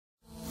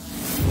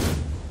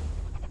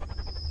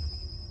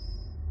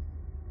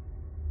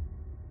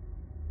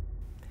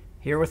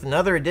Here with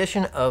another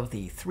edition of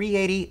the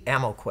 380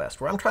 Ammo Quest,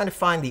 where I'm trying to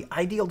find the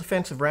ideal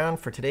defensive round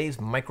for today's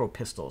micro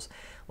pistols,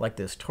 like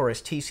this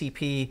Taurus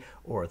TCP,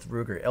 or the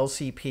Ruger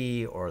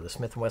LCP, or the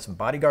Smith & Wesson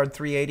Bodyguard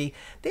 380.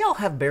 They all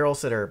have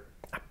barrels that are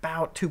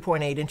about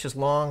 2.8 inches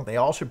long. They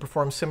all should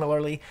perform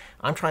similarly.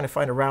 I'm trying to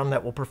find a round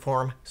that will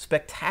perform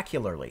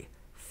spectacularly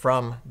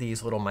from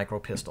these little micro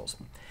pistols.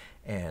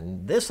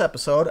 And this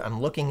episode,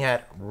 I'm looking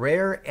at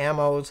Rare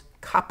Ammo's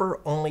Copper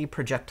Only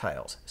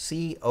Projectiles,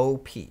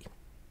 C.O.P.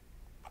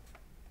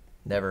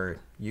 Never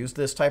used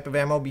this type of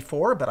ammo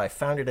before, but I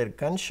found it at a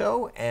gun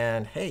show,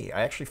 and hey, I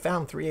actually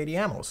found 380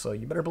 ammo, so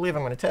you better believe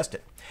I'm going to test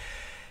it.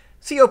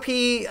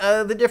 C.O.P.,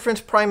 the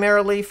difference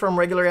primarily from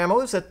regular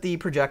ammo is that the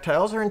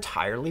projectiles are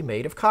entirely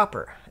made of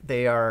copper.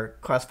 They are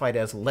classified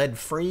as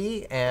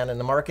lead-free, and in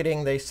the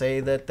marketing they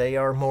say that they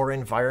are more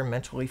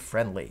environmentally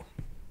friendly,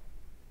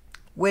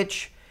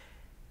 which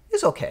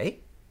is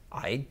okay.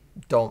 I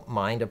don't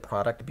mind a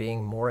product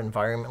being more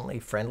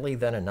environmentally friendly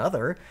than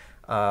another.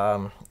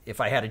 If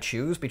I had to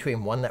choose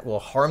between one that will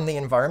harm the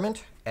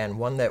environment and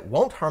one that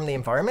won't harm the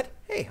environment,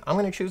 hey, I'm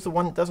going to choose the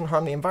one that doesn't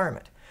harm the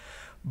environment.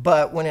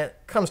 But when it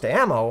comes to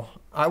ammo,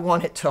 I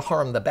want it to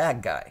harm the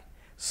bad guy.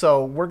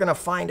 So we're going to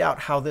find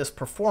out how this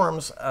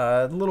performs.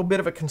 A little bit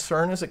of a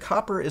concern is that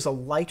copper is a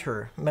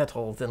lighter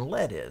metal than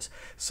lead is.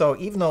 So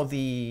even though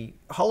the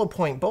hollow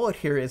point bullet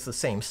here is the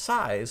same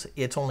size,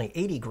 it's only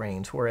 80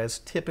 grains, whereas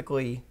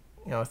typically,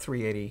 a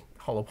 380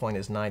 hollow point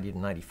is 90 to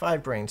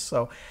 95 grains.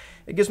 So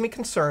it gives me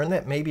concern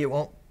that maybe it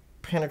won't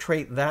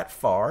penetrate that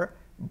far,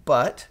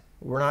 but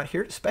we're not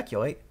here to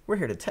speculate. We're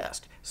here to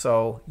test.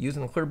 So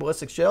using the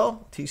ClearBallistics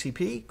gel,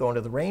 TCP, going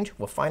to the range,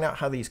 we'll find out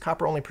how these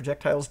copper-only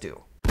projectiles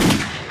do.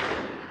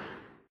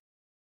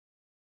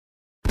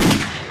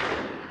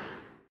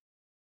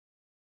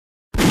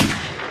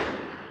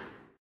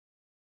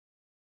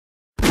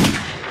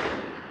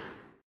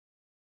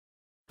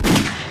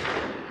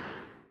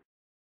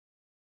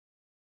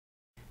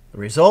 The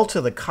results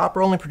of the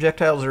copper-only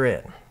projectiles are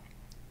in.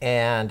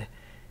 And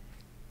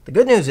the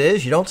good news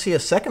is you don't see a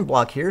second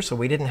block here, so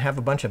we didn't have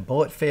a bunch of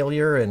bullet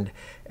failure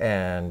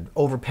and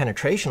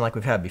over-penetration like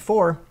we've had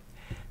before.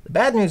 The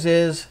bad news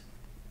is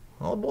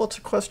all the bullets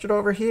are clustered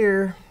over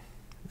here.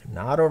 They're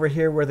not over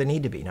here where they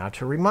need to be. Now,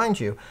 to remind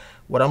you,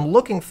 what I'm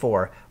looking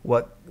for,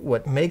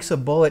 what makes a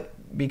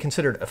bullet be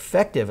considered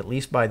effective, at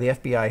least by the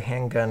FBI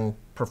handgun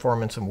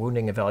performance and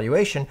wounding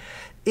evaluation,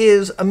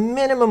 is a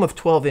minimum of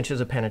 12 inches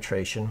of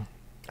penetration,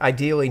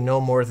 ideally no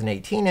more than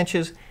 18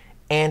 inches,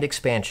 and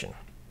expansion.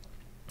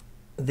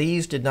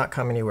 These did not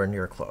come anywhere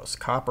near close.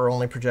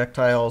 Copper-only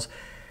projectiles,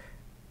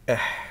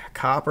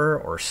 copper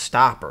or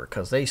stopper,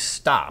 because they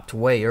stopped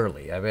way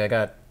early. I mean, I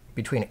got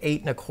between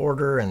 8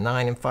 1/4 and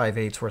 9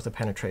 5/8 worth of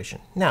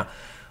penetration. Now,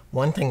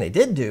 one thing they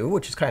did do,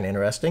 which is kind of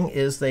interesting,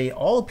 is they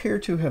all appear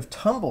to have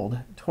tumbled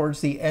towards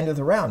the end of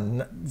the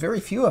round. Very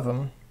few of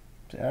them,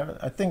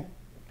 I think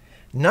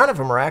none of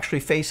them are actually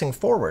facing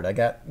forward. I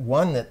got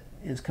one that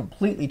is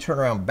completely turned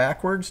around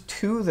backwards,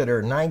 two that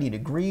are 90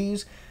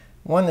 degrees,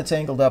 one that's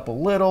angled up a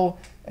little,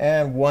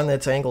 and one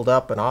that's angled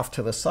up and off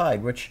to the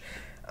side, which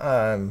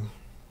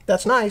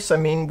that's nice. I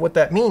mean, what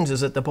that means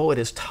is that the bullet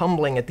is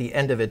tumbling at the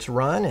end of its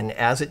run, and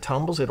as it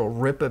tumbles, it'll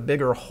rip a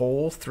bigger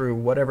hole through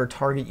whatever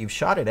target you've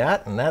shot it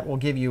at, and that will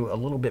give you a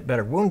little bit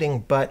better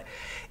wounding. But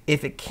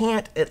if it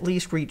can't at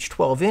least reach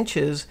 12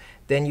 inches,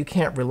 then you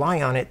can't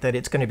rely on it that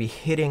it's going to be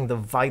hitting the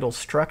vital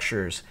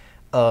structures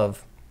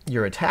of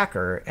your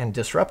attacker and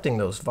disrupting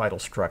those vital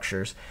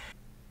structures.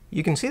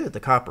 You can see that the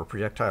copper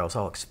projectile is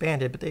all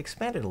expanded, but they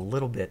expanded a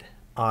little bit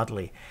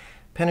oddly.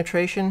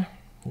 Penetration,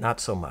 not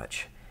so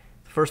much.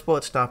 The first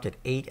bullet stopped at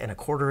 8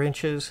 1/4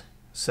 inches.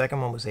 Second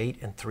one was 8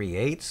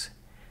 3/8.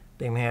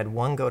 Then we had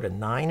one go to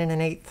 9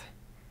 1/8.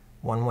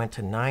 One went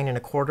to 9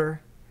 1/4,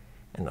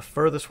 and the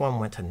furthest one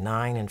went to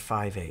 9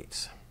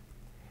 5/8.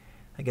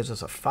 That gives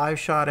us a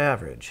 5-shot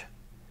average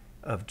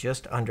of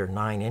just under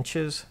 9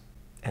 inches,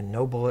 and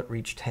no bullet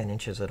reached 10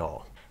 inches at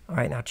all. All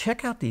right, now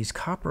check out these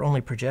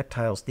copper-only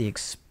projectiles. The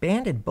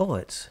expanded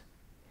bullets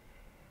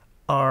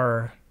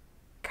are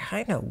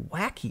kind of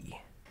wacky.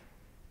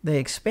 They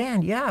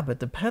expand, yeah, but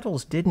the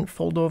petals didn't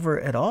fold over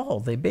at all.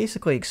 They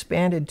basically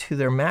expanded to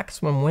their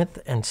maximum width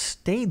and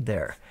stayed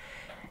there.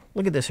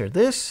 Look at this here.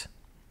 This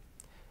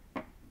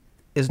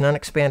is an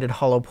unexpanded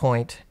hollow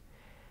point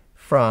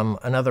from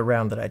another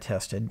round that I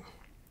tested.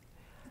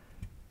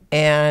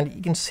 And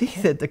you can see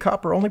that the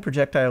copper-only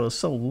projectile is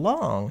so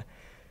long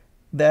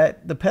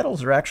that the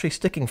petals are actually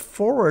sticking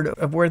forward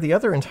of where the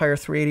other entire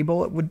 380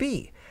 bullet would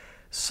be.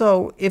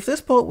 So if this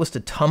bullet was to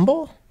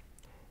tumble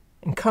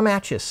and come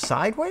at you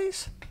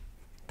sideways,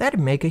 that'd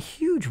make a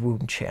huge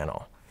wound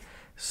channel.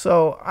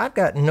 So I've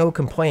got no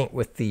complaint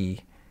with the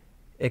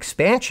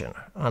expansion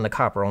on the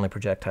copper-only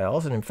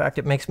projectiles, and in fact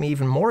it makes me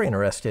even more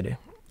interested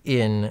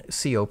in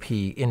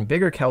C.O.P. in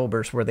bigger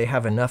calibers where they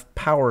have enough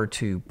power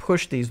to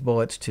push these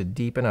bullets to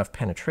deep enough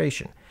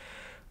penetration.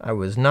 I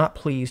was not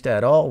pleased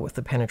at all with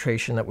the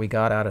penetration that we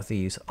got out of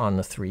these on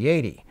the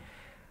 380.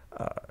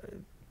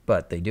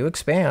 But they do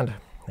expand.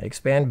 They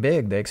expand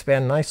big. They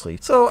expand nicely.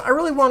 So I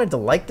really wanted to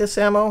like this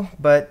ammo,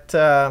 but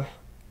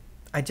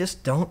I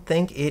just don't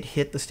think it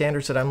hit the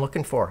standards that I'm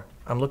looking for.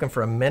 I'm looking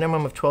for a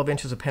minimum of 12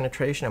 inches of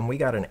penetration, and we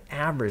got an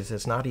average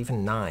that's not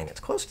even 9. It's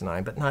close to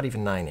 9, but not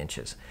even 9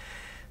 inches.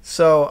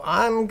 So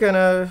I'm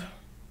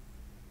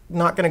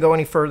not going to go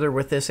any further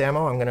with this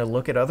ammo. I'm going to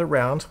look at other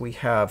rounds. We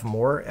have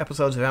more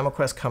episodes of Ammo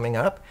Quest coming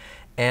up,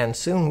 and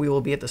soon we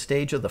will be at the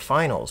stage of the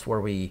finals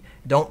where we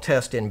don't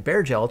test in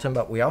bare gelatin,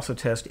 but we also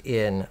test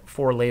in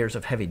 4 layers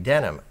of heavy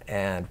denim.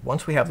 And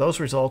once we have those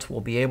results,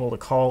 we'll be able to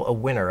call a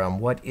winner on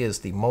what is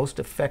the most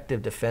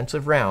effective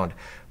defensive round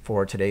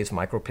for today's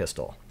micro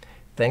pistol.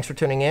 Thanks for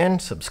tuning in.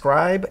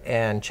 Subscribe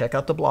and check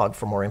out the blog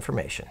for more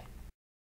information.